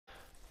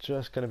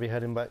just going to be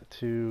heading back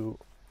to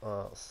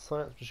our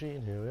science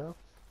machine. Here we are.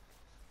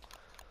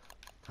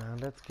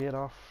 And let's get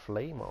our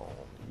flame on.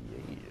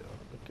 Yeah,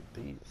 look at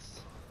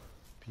these.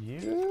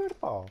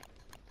 Beautiful.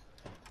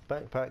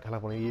 Backpack, I'll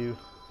have one of you.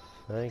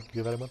 Thank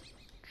you very much.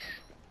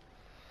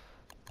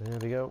 There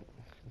we go.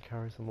 Can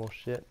carry some more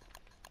shit.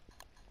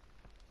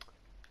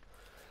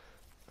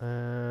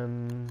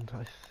 And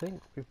I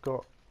think we've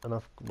got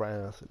enough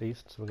grass at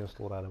least, so we're going to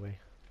store that away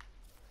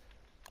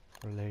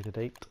for a later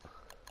date.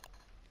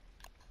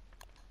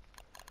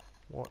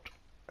 What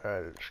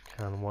else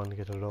can one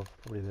get rid of?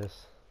 Probably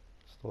this.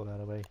 Store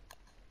that away.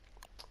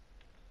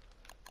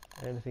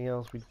 Anything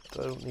else we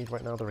don't need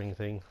right now? The ring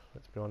thing,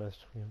 let's be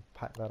honest. We can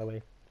pack that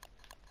away.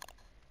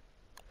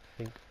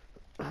 I think.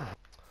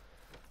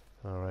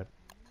 Alright.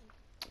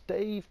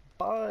 Day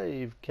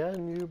 5!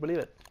 Can you believe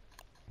it?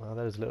 Well,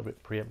 that is a little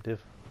bit preemptive.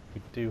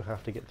 We do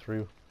have to get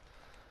through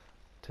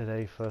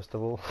today first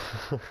of all.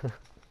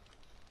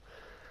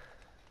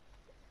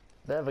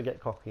 Never get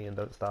cocky and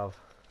don't starve.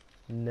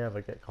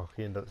 Never get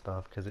cocky and don't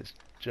starve, because it's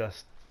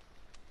just...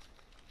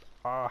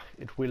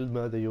 it will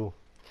murder you.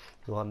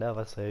 You are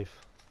never safe.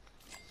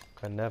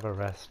 Can never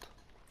rest.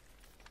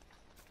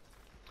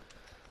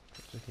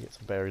 Just get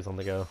some berries on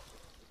the go.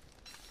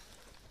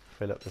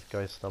 Fill up this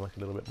guy's stomach a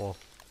little bit more.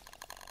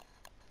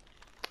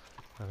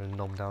 I'm going to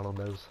nom down on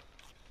those.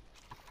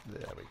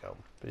 There we go.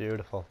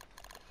 Beautiful.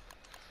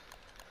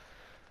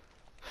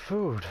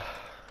 Food.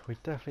 We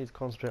definitely need to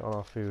concentrate on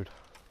our food.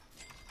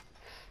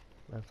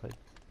 That's like...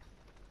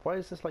 Why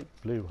is this like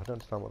blue? I don't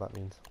understand what that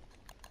means.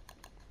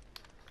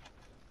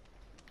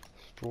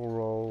 Straw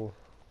roll.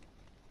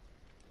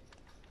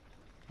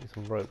 Need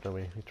some rope, don't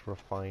we? Need to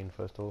refine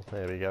first of all.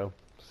 There we go.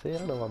 See,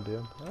 I know what I'm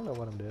doing. I know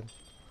what I'm doing.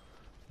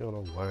 You're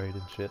all worried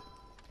and shit.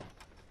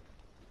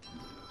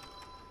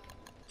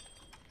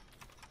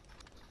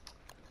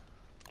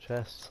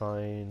 Chest,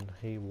 sign,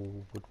 hay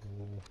wall, wood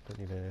wall. Don't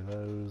need any of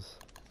those.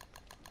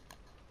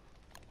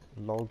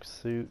 Log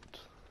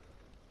suit.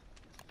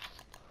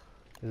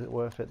 Is it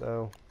worth it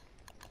though?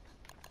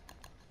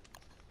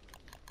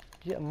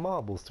 Get a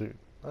marble suit.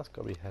 That's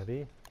gotta be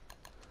heavy.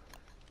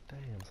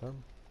 Damn,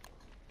 son.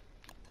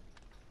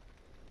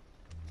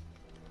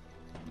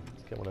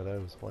 Let's get one of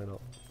those. Why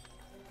not?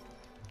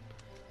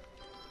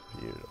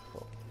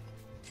 Beautiful.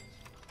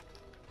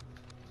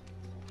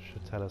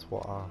 Should tell us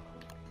what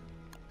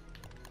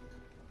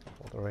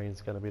the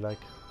rain's gonna be like.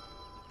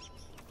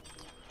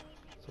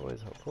 It's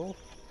always helpful.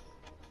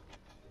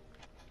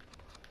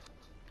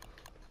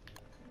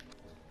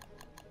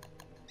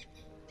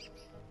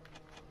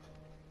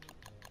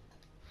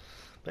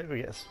 Maybe we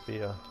get a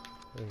spear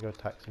and go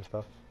attack some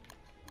stuff.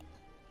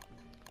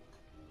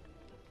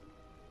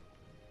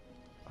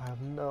 I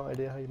have no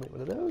idea how you make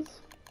one of those.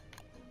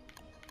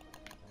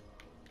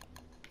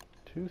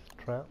 Tooth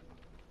trap.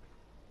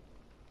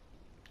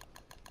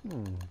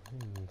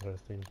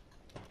 Interesting.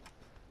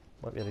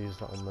 Might be able to use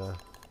that on the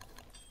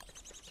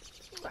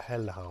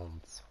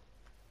hellhounds.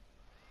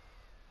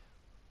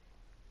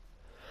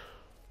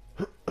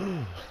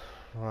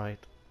 Right,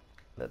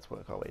 let's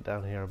work our way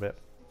down here a bit.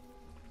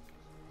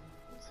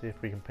 See if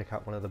we can pick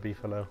up one of the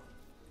beefalo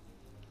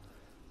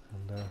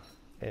and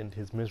end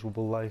his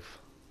miserable life.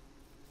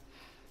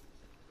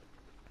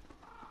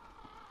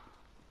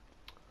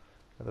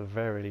 At the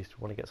very least,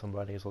 we want to get some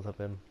bunnies out of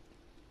him.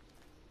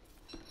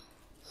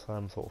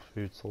 Some sort of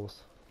food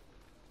source.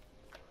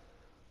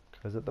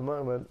 Because at the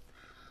moment,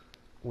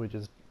 we're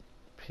just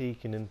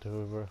peeking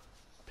over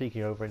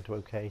into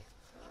okay.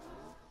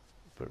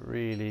 But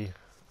really,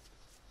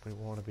 we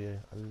want to be a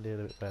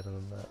little bit better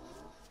than that.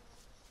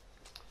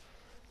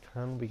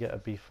 Can we get a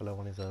beefalo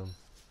on his own?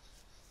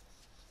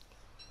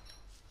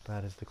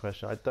 That is the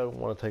question. I don't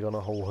want to take on a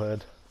whole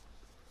herd.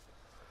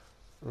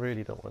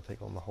 Really don't want to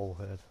take on the whole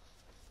herd.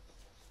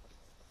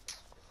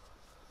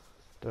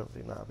 Don't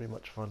think that would be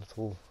much fun at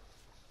all.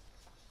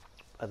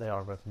 But they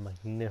are a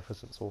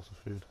magnificent source of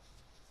food.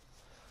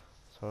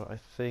 So I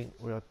think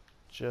we are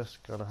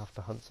just going to have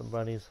to hunt some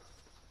bunnies.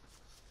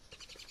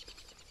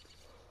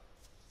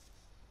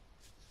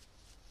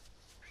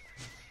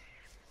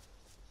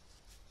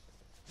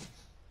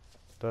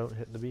 Don't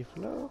hit the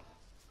beefalo.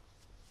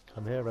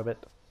 Come here, rabbit.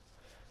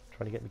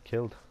 Trying to get me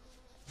killed.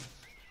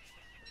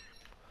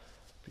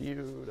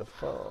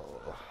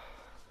 Beautiful.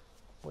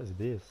 What is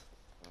this?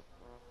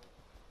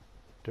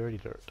 Dirty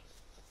dirt.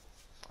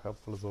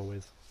 Helpful as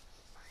always.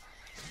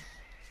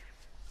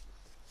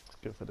 Let's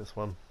go for this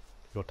one.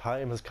 Your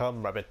time has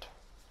come, rabbit.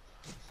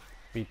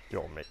 Meet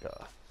your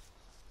maker.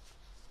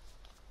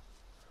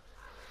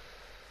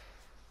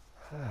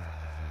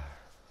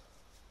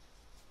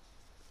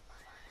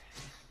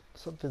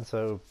 Something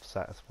so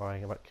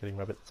satisfying about killing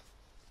rabbits.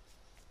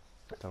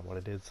 I don't know what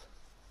it is.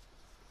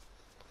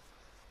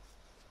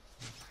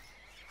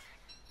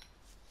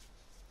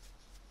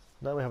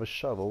 Now we have a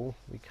shovel,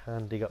 we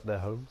can dig up their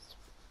homes.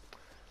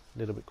 A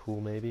little bit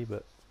cool maybe,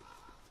 but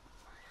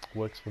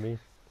works for me.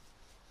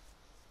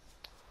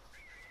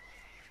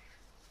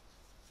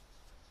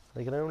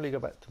 They can only go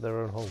back to their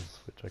own holes,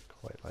 which I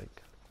quite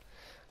like.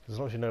 As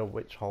long as you know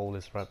which hole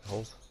is rabbit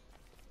holes,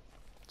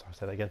 I'll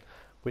say that again.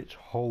 Which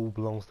hole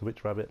belongs to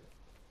which rabbit.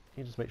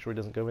 You just make sure he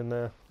doesn't go in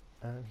there,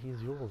 and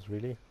he's yours,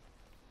 really.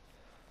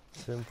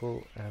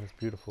 Simple and as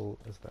beautiful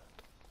as that.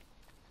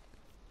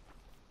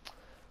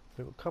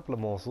 We've got a couple of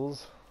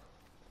morsels.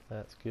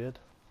 That's good.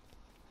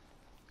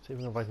 See if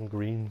we can find some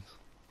greens.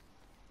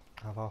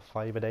 Have our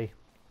 5 a day.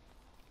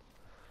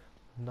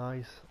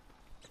 Nice,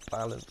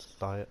 balanced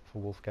diet for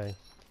Wolfgang.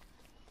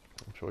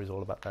 I'm sure he's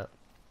all about that.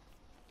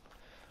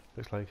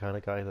 Looks like the kind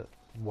of guy that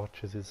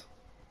watches his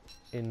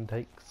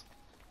intakes.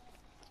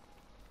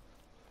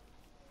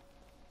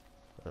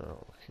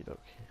 Okie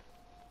dokie.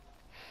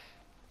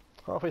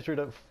 Halfway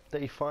through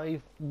day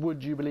 5,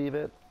 would you believe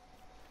it?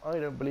 I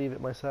don't believe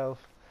it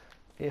myself,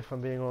 if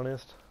I'm being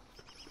honest.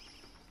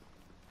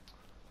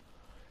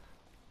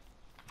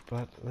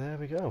 But there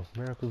we go,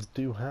 miracles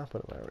do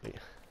happen apparently.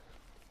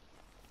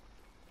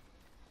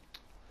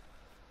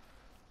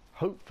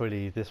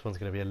 Hopefully this one's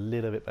going to be a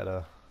little bit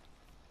better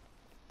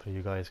for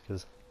you guys,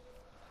 because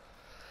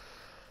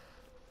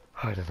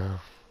I don't know,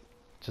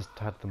 just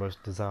had the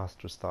most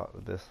disastrous start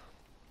with this.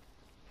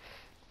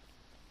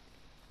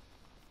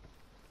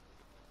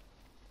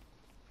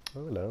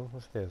 Oh hello,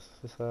 what's this?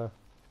 Is this a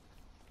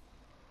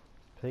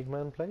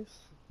Pigman place?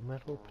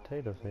 Metal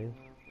potato thing.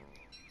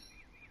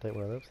 Take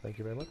one of those, thank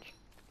you very much.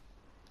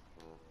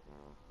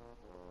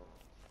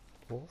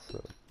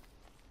 Awesome.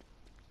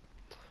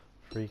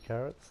 Free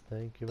carrots,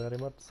 thank you very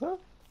much, sir.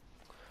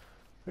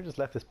 We just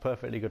left this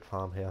perfectly good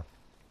farm here.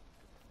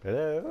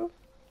 Hello?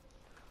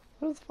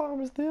 Whose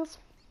farm is this?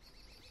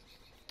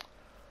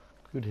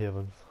 Good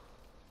heavens.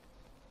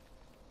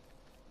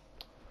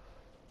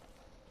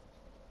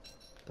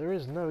 There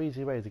is no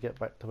easy way to get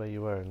back to where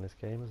you were in this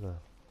game, is there?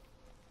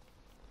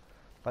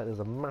 Like there's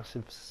a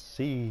massive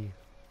sea.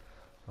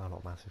 Oh,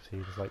 not massive sea,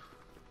 there's like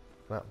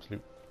an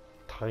absolute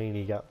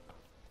tiny gap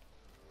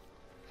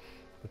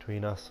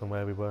between us and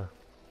where we were.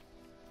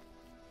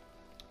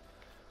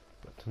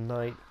 But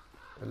tonight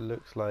it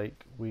looks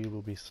like we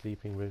will be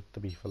sleeping with the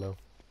beefalo.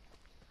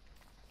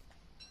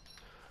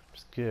 Which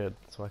is good,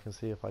 so I can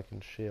see if I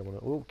can share one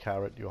of... Oh,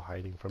 carrot, you're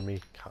hiding from me.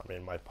 Come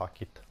in my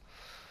pocket.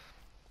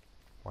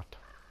 What?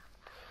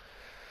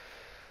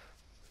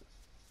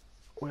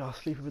 We are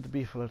sleeping with the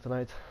beefalo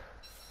tonight,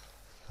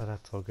 so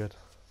that's all good.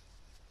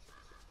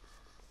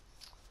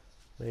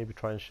 Maybe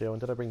try and share one.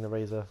 Did I bring the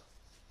razor?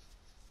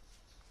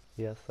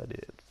 Yes, I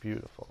did.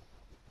 Beautiful.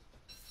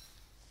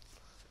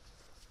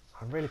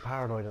 I'm really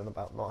paranoid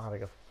about not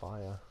having a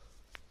fire.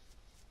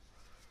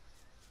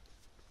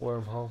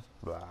 Wormhole.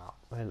 Wow.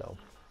 Hello.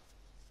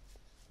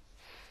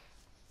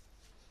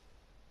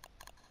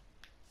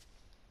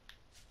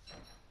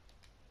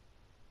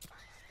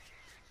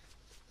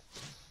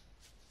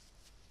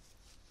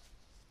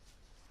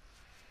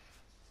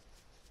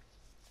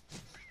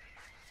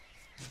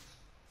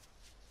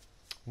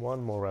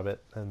 One more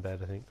rabbit and bed,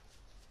 I think.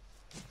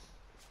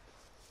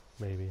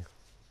 Maybe.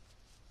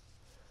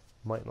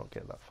 Might not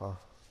get that far.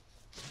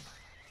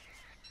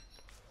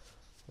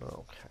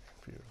 Okay,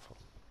 beautiful.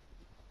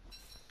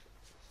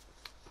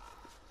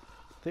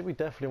 I think we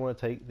definitely want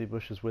to take the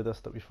bushes with us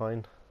that we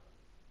find.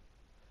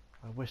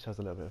 I wish there was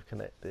a little bit of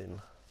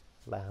connecting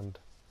land.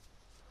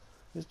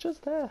 It's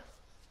just there.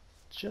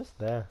 Just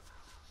there.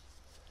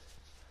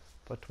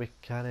 But we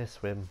can't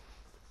swim.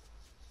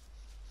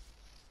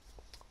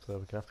 So we're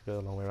going to have to go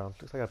a long way around.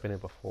 Looks like I've been here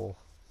before.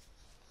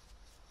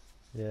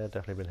 Yeah,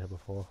 definitely been here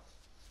before.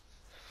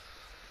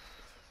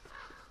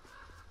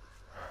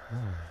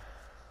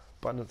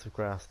 Abundance of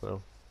grass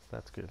though,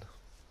 that's good.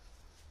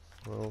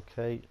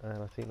 Okay,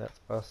 and I think that's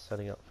us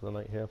setting up for the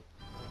night here.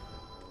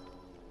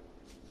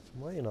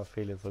 Why are you not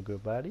feeling so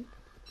good, buddy?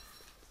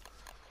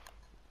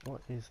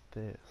 What is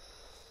this?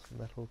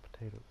 Metal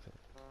potato thing.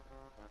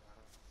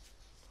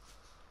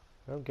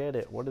 I don't get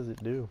it, what does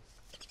it do?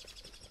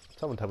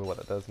 Someone tell me what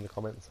it does in the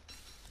comments.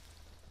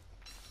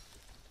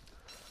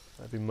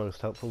 That'd be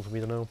most helpful for me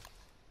to know.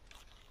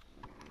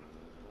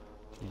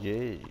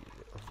 Yay!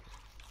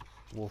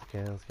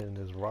 Wolfgang's getting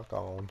his rock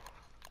on.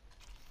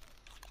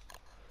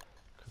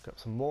 Cook up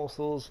some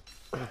morsels.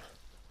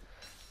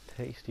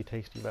 Tasty,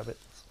 tasty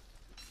rabbits.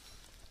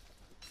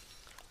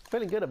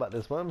 Feeling good about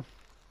this one.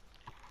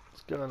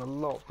 It's going a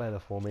lot better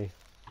for me.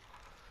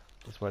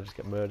 This one I just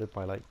get murdered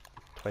by like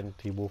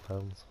 20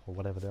 wolfhounds or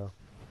whatever they are.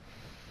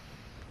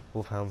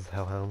 Wolfhounds,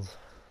 hellhounds,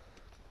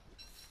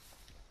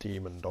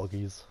 demon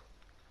doggies.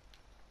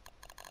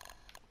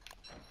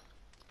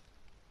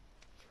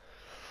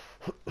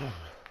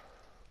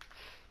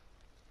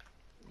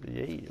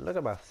 Yay, look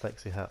at my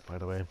sexy hat, by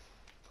the way.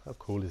 How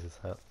cool is this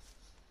hat?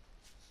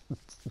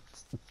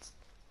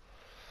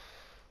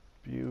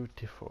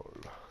 Beautiful.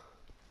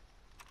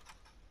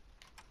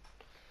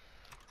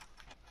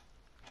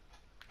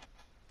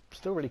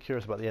 Still really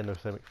curious about the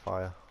endothermic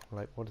fire.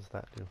 Like, what does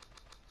that do?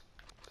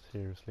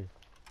 Seriously,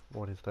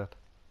 what is that?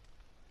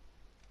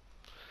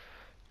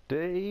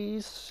 Day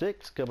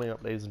 6 coming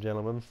up, ladies and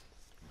gentlemen.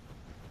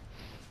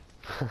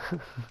 I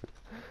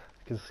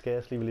can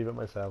scarcely believe it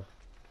myself.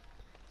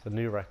 It's a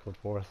new record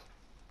for us.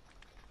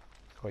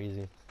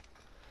 Crazy.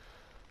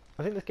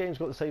 I think this game's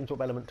got the same sort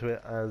of element to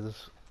it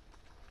as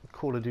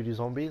Call of Duty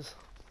Zombies.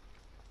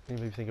 You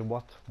may be thinking,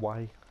 what?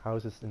 Why? How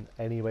is this in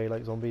any way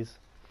like zombies?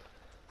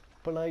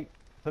 But like,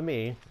 for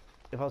me,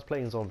 if I was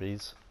playing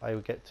zombies, I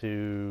would get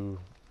to,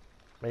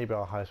 maybe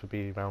our highest would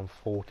be around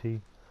 40.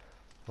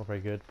 Not very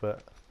good,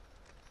 but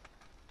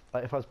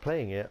like if I was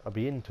playing it, I'd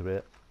be into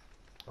it,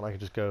 and I could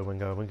just go and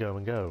go and go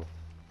and go.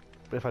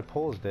 But if I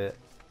paused it,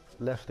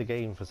 left the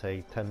game for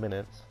say 10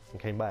 minutes, and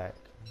came back,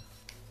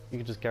 you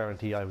could just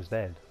guarantee I was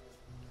dead.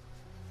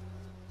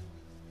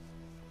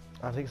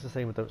 I think it's the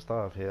same with Don't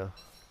Starve here,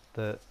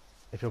 that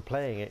if you're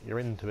playing it, you're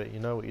into it, you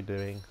know what you're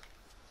doing,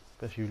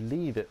 but if you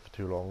leave it for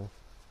too long,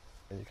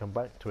 and you come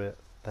back to it,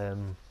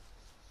 then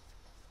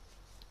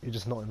you're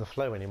just not in the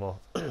flow anymore,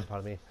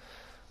 pardon me,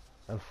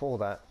 and for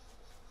that,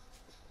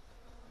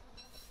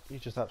 you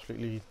just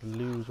absolutely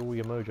lose all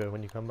your mojo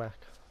when you come back.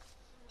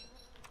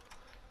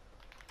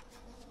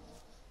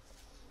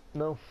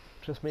 No,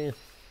 just me.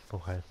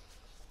 Okay.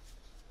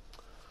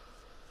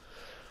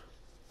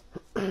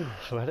 So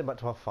we're heading back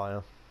to our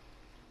fire.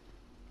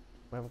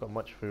 We haven't got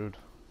much food.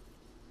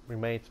 We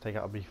may have to take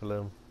out a beef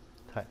alone,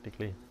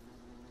 tactically.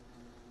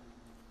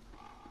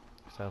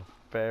 So I'm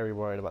very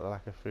worried about the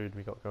lack of food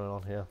we got going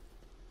on here.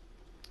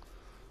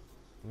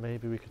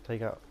 Maybe we could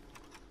take out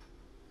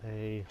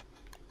a...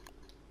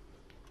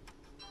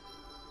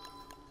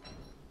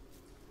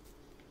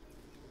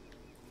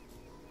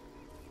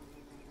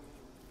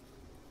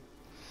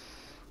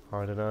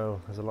 I don't know,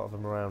 there's a lot of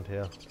them around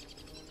here.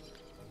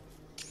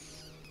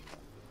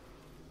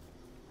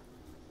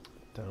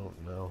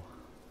 Don't know.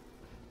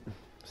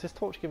 Is this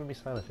torch giving me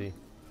sanity?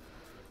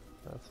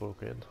 That's all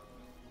good.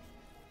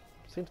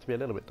 Seems to be a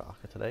little bit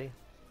darker today,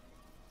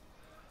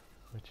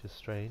 which is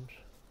strange.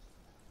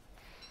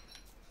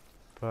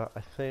 But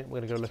I think we're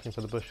going to go looking for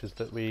the bushes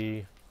that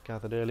we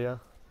gathered earlier.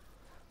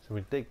 So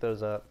we dig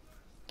those up,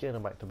 get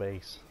them back to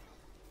base.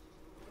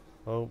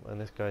 Oh,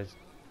 and this guy's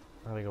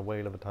having a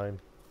whale of a time.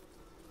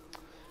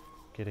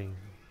 Getting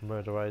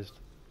murderized.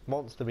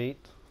 Monster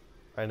meat.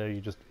 I know you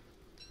just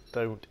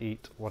don't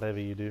eat whatever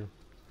you do.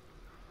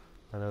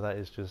 I know that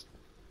is just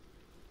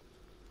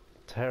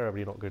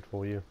terribly not good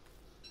for you.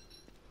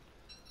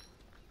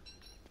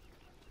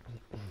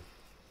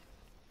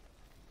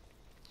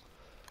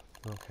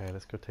 Okay,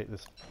 let's go take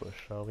this bush,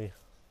 shall we?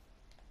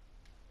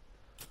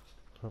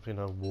 Hopefully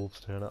no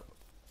wolves turn up.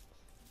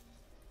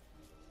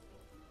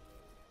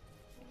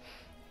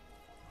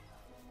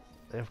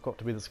 They've got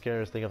to be the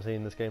scariest thing I've seen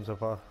in this game so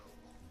far.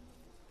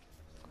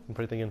 I'm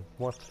probably thinking,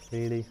 what?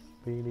 Really?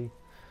 Really?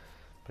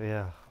 But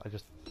yeah, I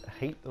just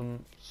hate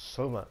them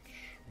so much,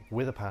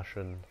 with a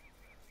passion,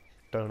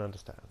 don't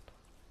understand.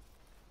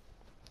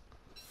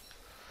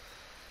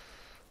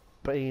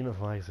 Bane of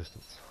my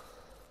existence.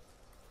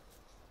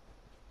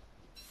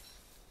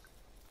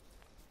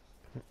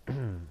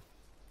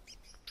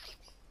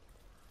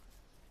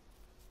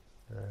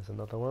 There's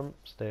another one,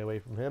 stay away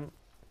from him.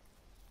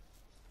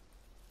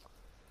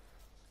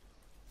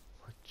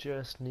 I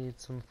just need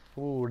some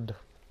food.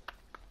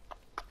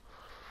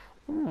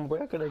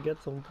 Where can I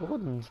get some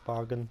food in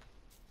Spargan?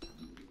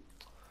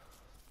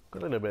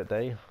 Got a little bit of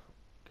day.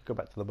 Could go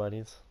back to the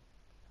bunnies.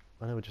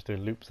 I know we're just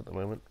doing loops at the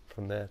moment,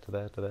 from there to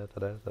there to there to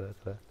there to there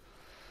to there.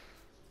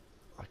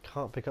 I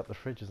can't pick up the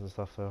fridges and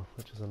stuff though,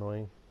 which is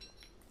annoying.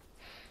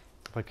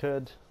 If I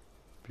could,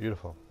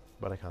 beautiful,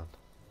 but I can't.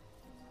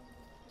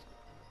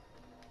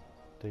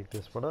 Dig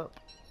this one up.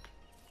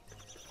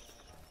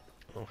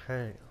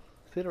 Okay,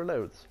 theatre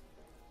loads.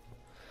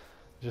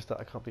 Just that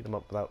I can't beat them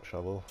up without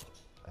shovel,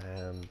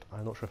 and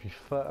I'm not sure if you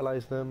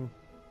fertilise them,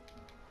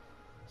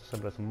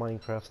 similar to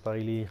Minecraft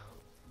styley,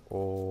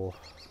 or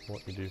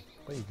what you do.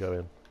 Where you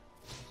going?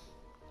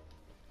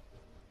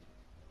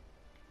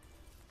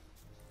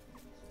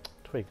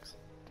 Twigs.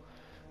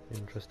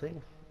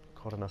 Interesting.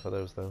 Caught enough of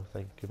those though,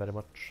 thank you very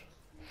much.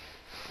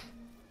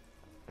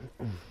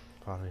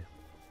 Pardon me.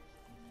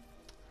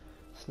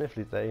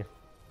 Sniffly day.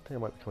 I think I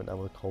might be coming down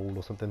with a cold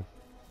or something.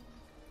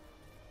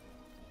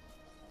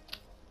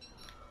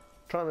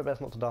 Trying my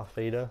best not to Darth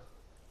Vader.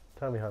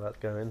 Tell me how that's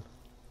going.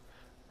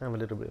 I'm a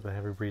little bit of a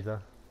heavy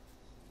breather.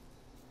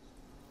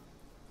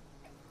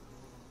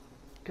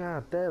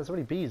 God damn, so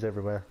many bees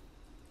everywhere.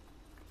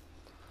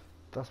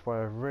 That's why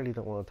I really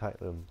don't want to attack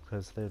them,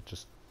 because they'll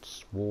just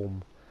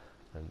swarm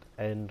and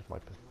end my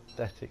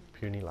pathetic,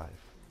 puny life.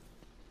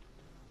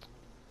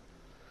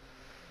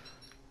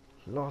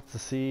 Lots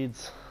of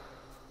seeds.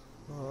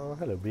 Oh,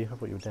 hello bee, I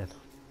thought you were dead.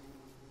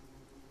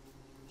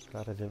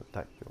 Glad I didn't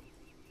attack you.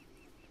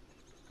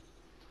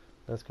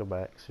 Let's go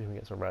back, see if we can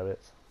get some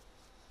rabbits.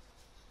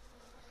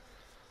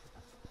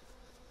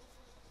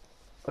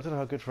 I don't know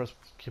how good for us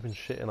keeping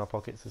shit in our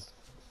pockets is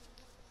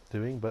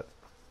doing, but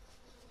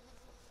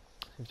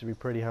seems to be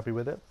pretty happy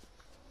with it.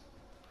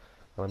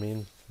 I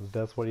mean,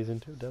 that's what he's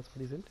into, that's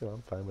what he's into,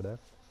 I'm fine with that.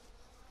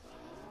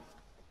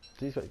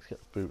 These guys get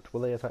spooked.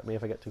 Will they attack me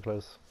if I get too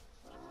close?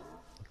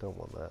 I don't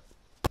want that.